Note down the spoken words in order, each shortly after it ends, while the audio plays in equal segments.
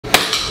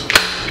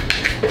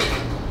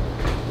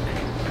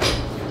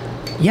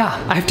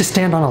Yeah, I have to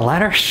stand on a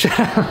ladder.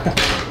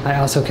 I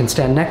also can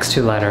stand next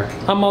to ladder.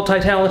 I'm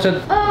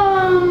multi-talented.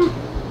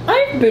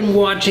 I've been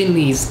watching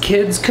these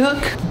kids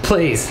cook.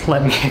 Please,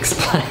 let me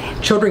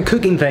explain. Children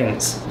cooking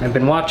things. I've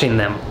been watching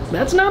them.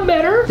 That's not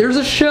better. There's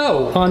a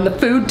show on the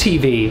food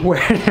TV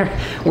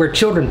where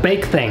children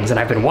bake things, and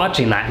I've been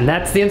watching that, and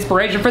that's the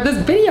inspiration for this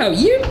video.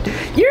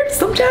 You're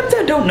sometimes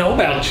I don't know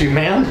about you,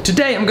 man.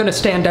 Today I'm gonna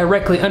stand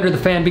directly under the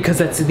fan because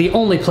that's the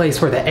only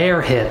place where the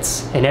air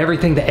hits, and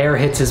everything the air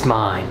hits is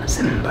mine.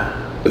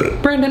 Simba.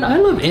 Brandon, I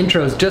love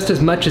intros just as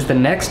much as the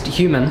next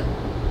human.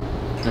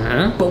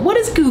 But what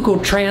is Google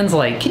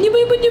Translate? Can you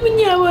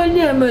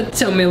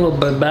tell me a little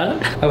bit about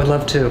it? I would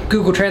love to.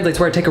 Google Translate's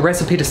where I take a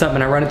recipe to something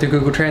and I run it through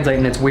Google Translate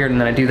and it's weird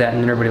and then I do that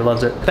and then everybody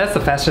loves it. That's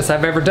the fastest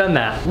I've ever done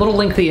that. A little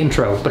lengthy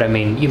intro, but I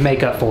mean, you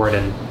make up for it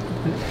and...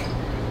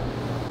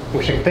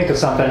 Wish I could think of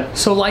something.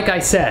 So like I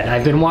said,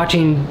 I've been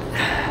watching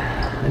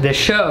the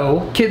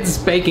show, Kids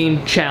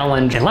Baking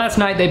Challenge, and last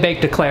night they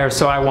baked Eclairs,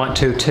 so I want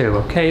to too,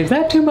 okay? Is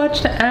that too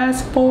much to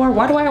ask for?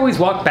 Why do I always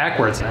walk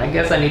backwards? I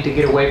guess I need to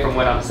get away from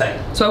what I'm saying.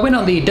 So I went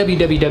on the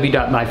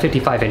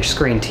www.my55inch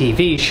screen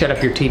TV, shut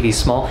up your TV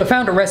small. I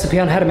found a recipe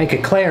on how to make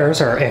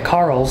Eclairs, or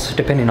Eclairs,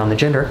 depending on the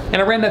gender, and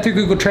I ran that through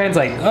Google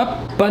Translate.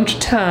 Bunch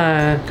of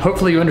time.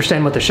 Hopefully you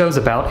understand what the show's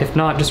about. If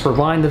not, just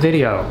rewind the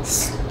video.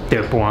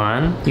 Step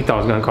one. You thought I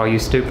was gonna call you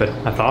stupid.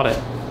 I thought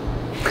it.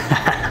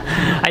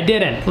 I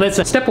didn't.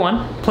 Listen, step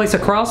one, place a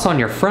cross on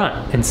your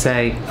front and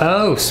say,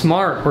 oh,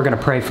 smart, we're gonna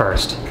pray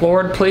first.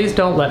 Lord, please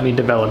don't let me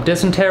develop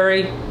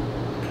dysentery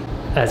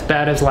as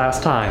bad as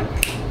last time.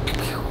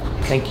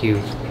 Thank you.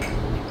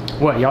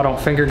 What, y'all don't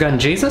finger gun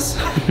Jesus?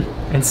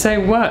 And say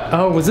what?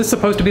 Oh, was this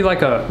supposed to be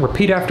like a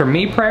repeat after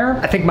me prayer?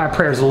 I think my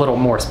prayer is a little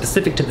more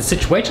specific to the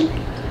situation,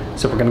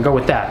 so we're gonna go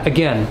with that.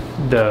 Again,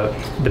 the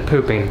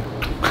pooping.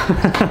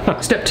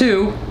 Step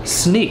two,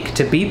 sneak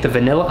to beat the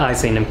vanilla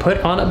icing and put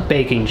on a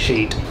baking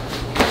sheet.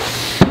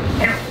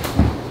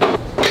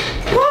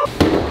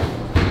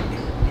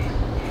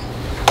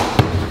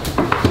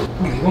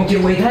 Oh, you won't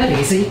get away that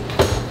easy.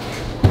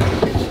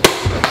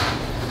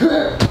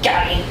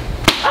 Got him.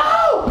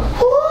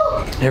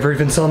 Oh! Never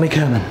even saw me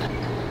coming.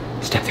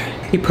 Step three,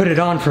 he put it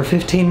on for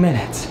 15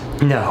 minutes.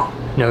 No,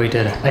 he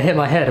didn't. I hit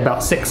my head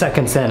about 6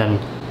 seconds in and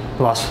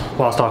lost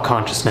all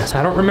consciousness.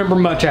 I don't remember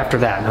much after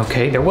that,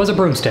 okay? There was a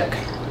broomstick.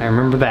 I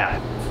remember that.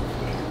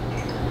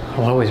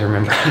 I'll always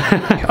remember.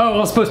 Oh, I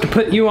was supposed to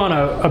put you on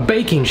a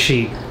baking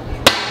sheet.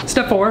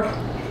 Step four,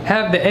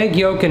 have the egg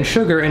yolk and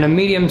sugar in a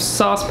medium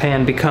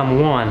saucepan become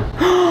one.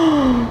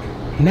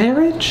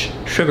 Marriage?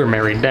 Sugar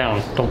married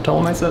down. Don't tell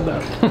him I said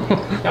that.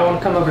 I want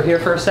to come over here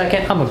for a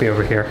second. I'm gonna be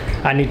over here.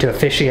 I need to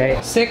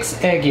officiate.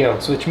 6 egg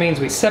yolks, which means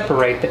we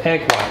separate the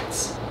egg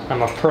whites.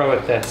 I'm a pro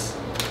at this.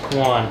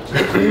 1.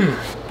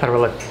 How do I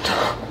look?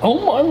 Oh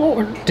my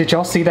lord. Did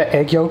y'all see that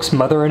egg yolk's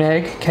mother and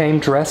egg came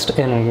dressed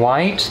in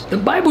white? The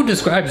Bible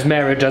describes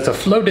marriage as a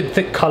floated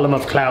thick column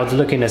of clouds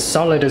looking as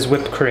solid as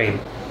whipped cream.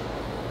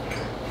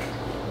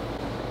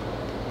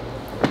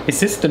 Is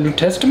this the New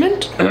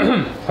Testament?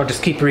 I'll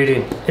just keep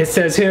reading. It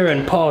says here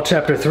in Paul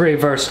chapter 3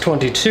 verse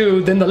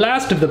 22, then the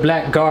last of the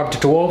black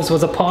garbed dwarves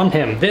was upon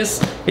him.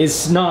 This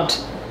is not...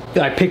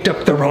 I picked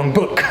up the wrong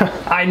book.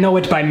 I know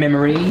it by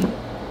memory.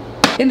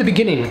 In the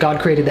beginning, God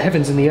created the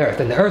heavens and the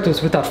earth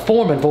was without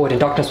form and void, and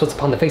darkness was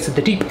upon the face of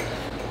the deep.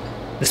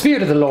 The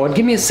Spirit of the Lord,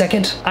 give me a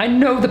second. I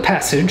know the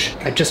passage.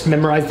 I just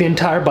memorized the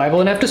entire Bible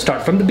and have to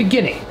start from the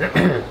beginning.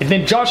 And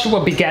then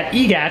Joshua begat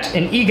Egat,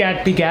 and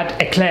Egat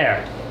begat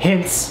Eclair.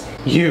 Hence,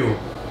 you.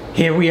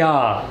 Here we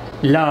are.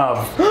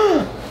 Love.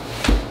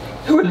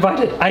 Who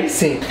invited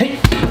icing? Hey,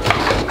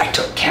 I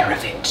took care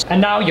of it. And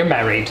now you're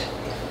married.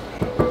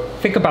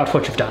 Think about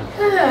what you've done.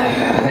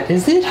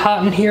 Is it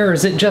hot in here or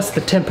is it just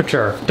the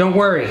temperature? Don't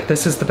worry,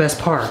 this is the best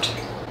part.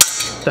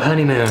 The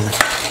honeymoon.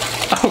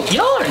 Oh,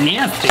 y'all are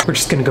nasty. We're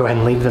just gonna go ahead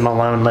and leave them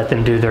alone, let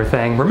them do their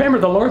thing. Remember,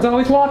 the Lord's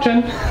always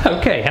watching.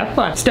 Okay, have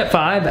fun. Step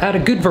 5, add a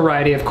good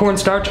variety of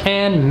cornstarch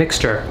and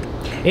mixture.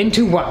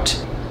 Into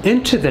what?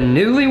 Into the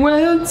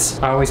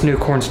newlyweds? I always knew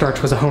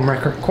cornstarch was a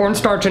homewrecker.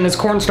 Cornstarch and his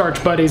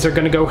cornstarch buddies are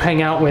gonna go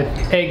hang out with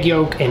egg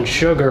yolk and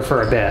sugar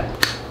for a bit.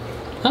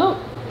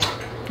 Oh,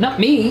 not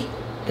me.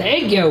 The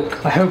egg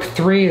yolk. I hope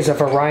 3 is a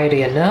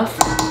variety enough.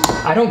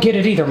 I don't get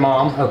it either,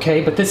 Mom,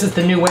 okay? But this is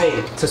the new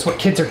wave. This is what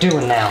kids are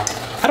doing now.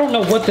 I don't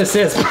know what this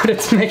is, but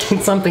it's making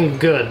something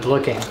good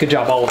looking. Good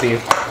job, all of you,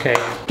 okay?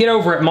 Get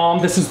over it,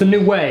 Mom. This is the new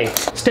way.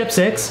 Step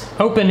 6,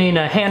 opening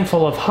a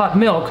handful of hot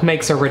milk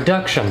makes a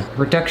reduction.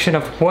 Reduction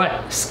of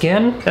what?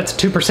 Skin? That's a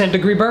 2%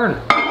 degree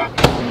burn.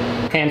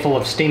 Handful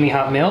of steamy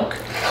hot milk.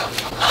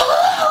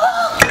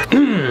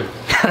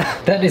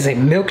 That is a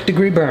milk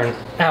degree burn.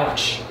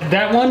 Ouch.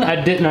 That one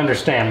I didn't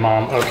understand,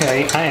 Mom,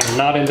 okay? I am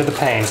not into the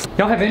pain.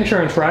 Y'all have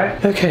insurance,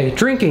 right? Okay,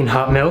 drinking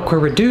hot milk will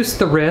reduce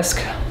the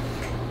risk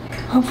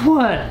of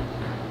what?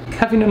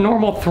 Having a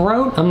normal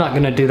throat? I'm not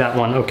gonna do that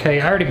one,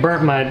 okay? I already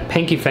burnt my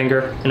pinky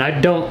finger, and I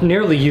don't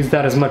nearly use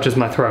that as much as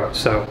my throat,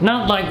 so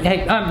not like,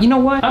 hey, you know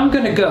what? I'm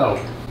gonna go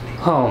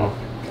home.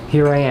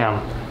 Here I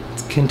am.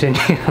 Let's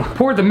continue.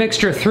 Pour the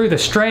mixture through the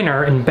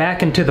strainer and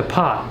back into the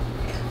pot.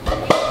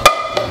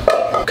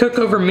 Cook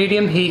over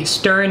medium heat,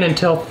 stirring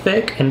until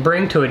thick and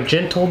bring to a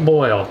gentle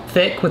boil.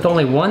 Thick with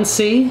only 1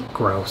 C?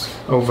 Gross.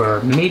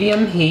 Over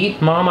medium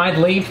heat. Mom, I'd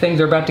leave.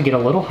 Things are about to get a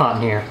little hot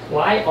in here.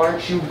 Why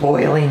aren't you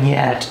boiling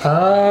yet?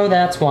 Oh,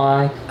 that's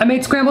why. I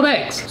made scrambled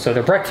eggs, so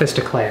they're breakfast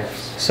eclairs.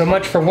 So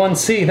much for 1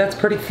 C, that's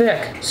pretty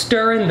thick.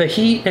 Stir in the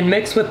heat and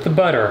mix with the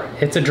butter.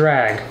 It's a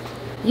drag.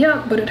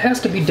 Yeah, but it has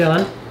to be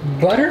done.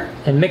 Butter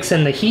and mix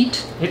in the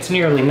heat. It's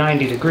nearly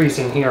 90 degrees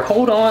in here.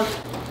 Hold on.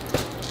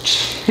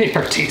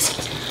 Here,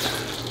 Jesus.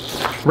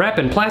 Wrap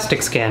in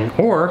plastic skin,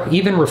 or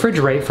even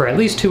refrigerate for at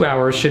least 2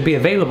 hours. Should be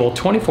available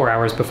 24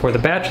 hours before the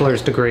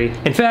bachelor's degree.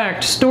 In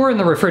fact, store in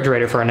the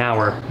refrigerator for an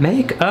hour.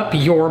 Make up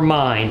your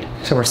mind.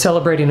 So we're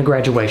celebrating a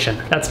graduation.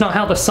 That's not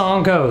how the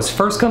song goes.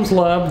 First comes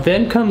love,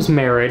 then comes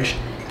marriage,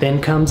 then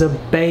comes a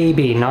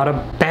baby, not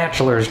a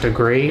bachelor's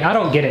degree. I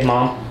don't get it,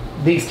 Mom.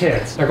 These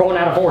kids, they're going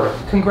out of order.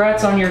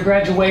 Congrats on your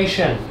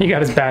graduation. He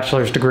got his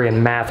bachelor's degree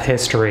in math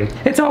history.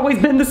 It's always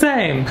been the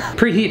same.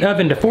 Preheat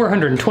oven to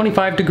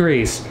 425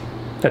 degrees.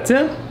 That's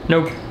it?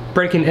 No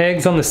breaking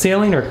eggs on the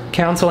ceiling or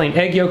counseling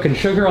egg yolk and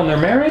sugar on their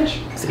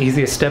marriage? It's the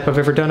easiest step I've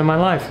ever done in my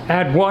life.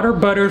 Add water,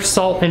 butter,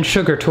 salt, and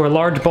sugar to a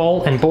large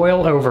bowl and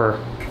boil over.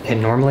 It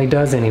normally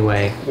does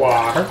anyway.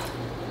 Water?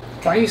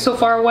 Why are you so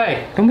far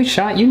away? Don't be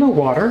shy, you know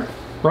water.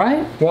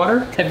 Right? Water?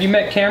 Have you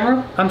met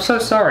Cameron? I'm so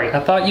sorry. I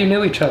thought you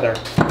knew each other.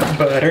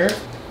 Butter?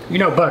 You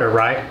know butter,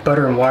 right?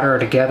 Butter and water are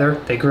together.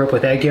 They grew up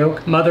with egg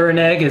yolk. Mother and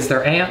egg is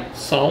their aunt.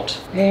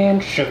 Salt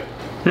and sugar.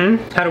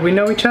 How do we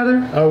know each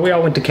other? Oh, we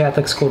all went to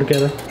Catholic school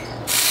together.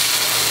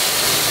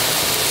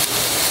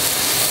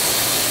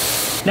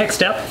 Next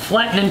step,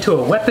 flatten into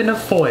a weapon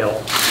of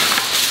foil.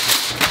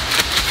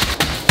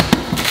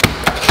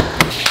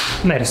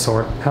 Made a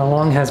sword. How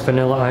long has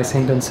vanilla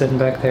icing been sitting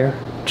back there?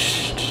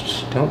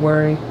 Don't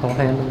worry, I'll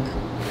handle it.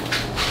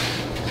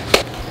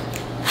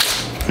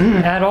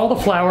 Add all the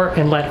flour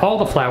and let all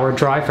the flour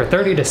dry for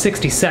 30 to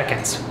 60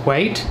 seconds.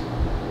 Wait.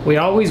 We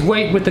always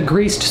wait with the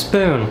greased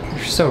spoon.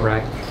 You're so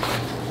right.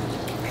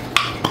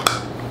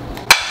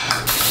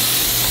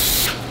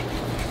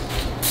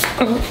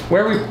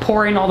 Where are we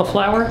pouring all the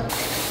flour?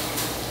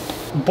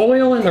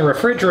 Boil in the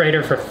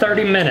refrigerator for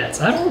 30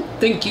 minutes. I don't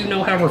think you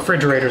know how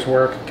refrigerators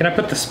work. Can I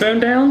put the spoon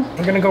down?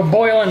 We're gonna go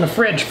boil in the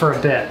fridge for a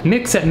bit.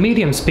 Mix at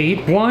medium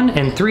speed, 1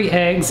 and 3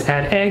 eggs,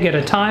 add egg at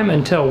a time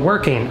until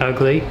working,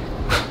 ugly.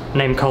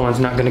 Name calling's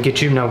not gonna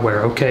get you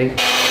nowhere, okay?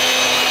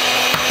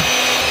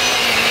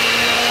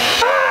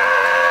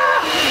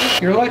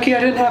 You're lucky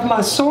I didn't have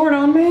my sword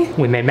on me.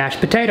 We made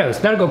mashed potatoes.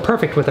 That'll go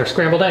perfect with our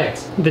scrambled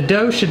eggs. The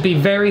dough should be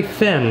very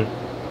thin.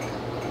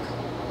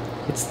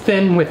 It's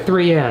thin with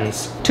 3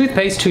 ends.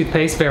 Toothpaste,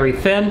 very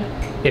thin.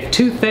 If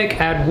too thick,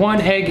 add 1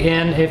 egg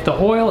in. If the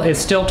oil is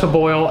still to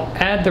boil,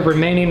 add the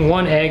remaining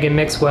 1 egg and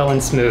mix well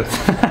and smooth.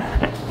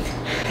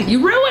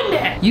 You ruined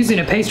it! Using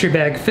a pastry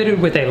bag fitted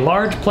with a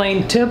large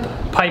plain tip,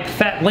 pipe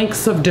fat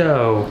lengths of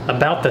dough,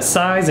 about the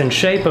size and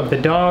shape of the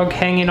dog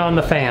hanging on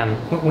the fan.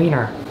 What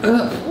wiener?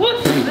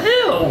 What?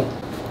 Ew!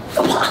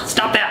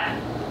 Stop that!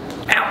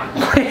 Ow!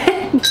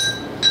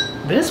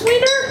 This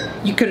wiener?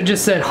 You could have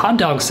just said hot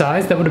dog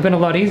size. That would have been a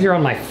lot easier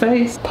on my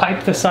face.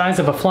 Pipe the size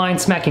of a flying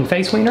smacking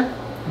face wiener.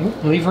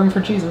 Leave room for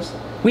Jesus.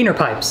 Wiener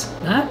pipes.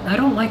 I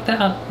don't like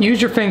that.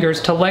 Use your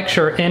fingers to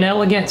lecture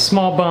inelegant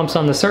small bumps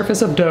on the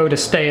surface of dough to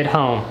stay at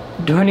home.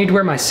 Do I need to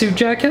wear my suit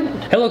jacket?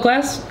 Hello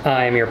class,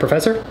 I am your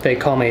professor. They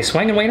call me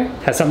Swangin' Wiener.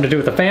 Has something to do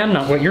with the fan,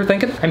 not what you're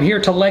thinking. I'm here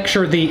to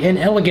lecture the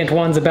inelegant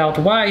ones about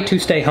why to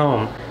stay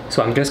home.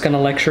 So I'm just gonna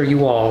lecture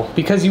you all.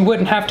 Because you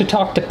wouldn't have to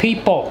talk to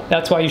people.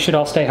 That's why you should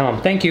all stay home.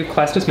 Thank you,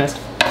 class dismissed.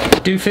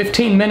 Do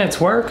 15 minutes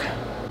work?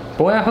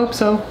 Boy, I hope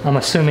so. I'm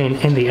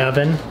assuming in the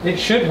oven. It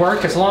should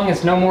work as long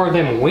as no more of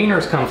them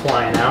wieners come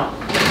flying out.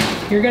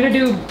 You're gonna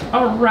do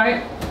all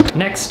right.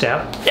 Next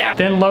step,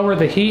 then lower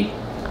the heat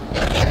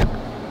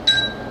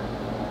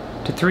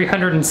to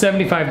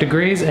 375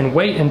 degrees and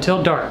wait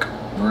until dark.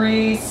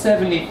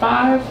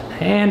 375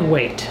 and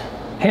wait.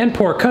 Hand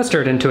pour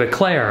custard into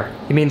eclair.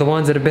 You mean the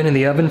ones that have been in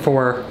the oven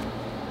for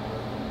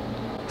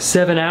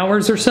 7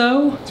 hours or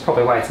so? That's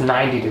probably why it's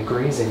 90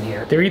 degrees in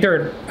here. They're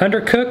either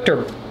undercooked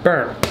or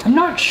burnt. I'm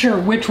not sure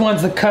which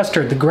one's the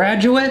custard, the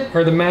graduate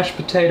or the mashed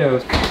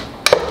potatoes.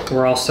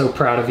 We're all so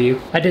proud of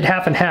you. I did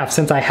half and half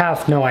since I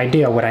have no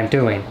idea what I'm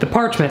doing. The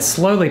parchment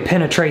slowly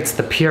penetrates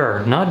the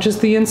pure, not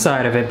just the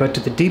inside of it, but to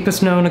the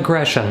deepest known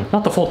aggression.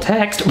 Not the full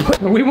text.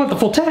 We want the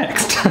full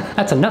text.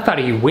 That's enough out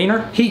of you,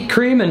 wiener. Heat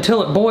cream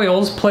until it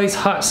boils. Place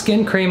hot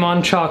skin cream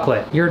on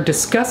chocolate. You're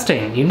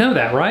disgusting. You know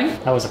that,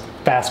 right? That was a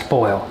fast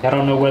boil. I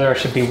don't know whether I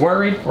should be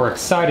worried or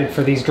excited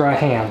for these dry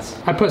hands.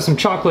 I put some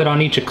chocolate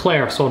on each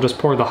eclair, so I'll just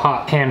pour the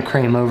hot hand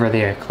cream over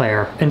the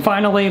eclair. And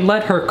finally,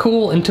 let her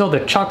cool until the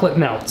chocolate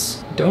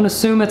melts. Don't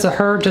assume it's a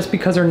her just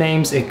because her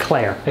name's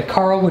Eclair. A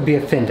Carl would be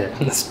offended.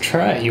 Let's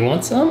try it. You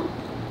want some?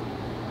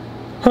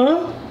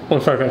 Huh?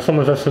 1 second,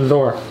 someone's at the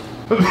door.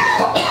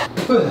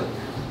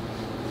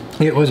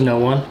 It was no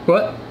one.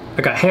 What?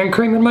 I got hand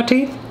cream in my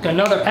teeth?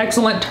 Another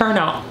excellent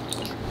turnout.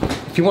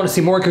 If you want to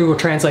see more Google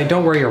Translate,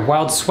 don't worry your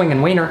wild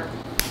swinging wiener.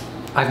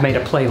 I've made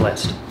a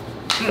playlist.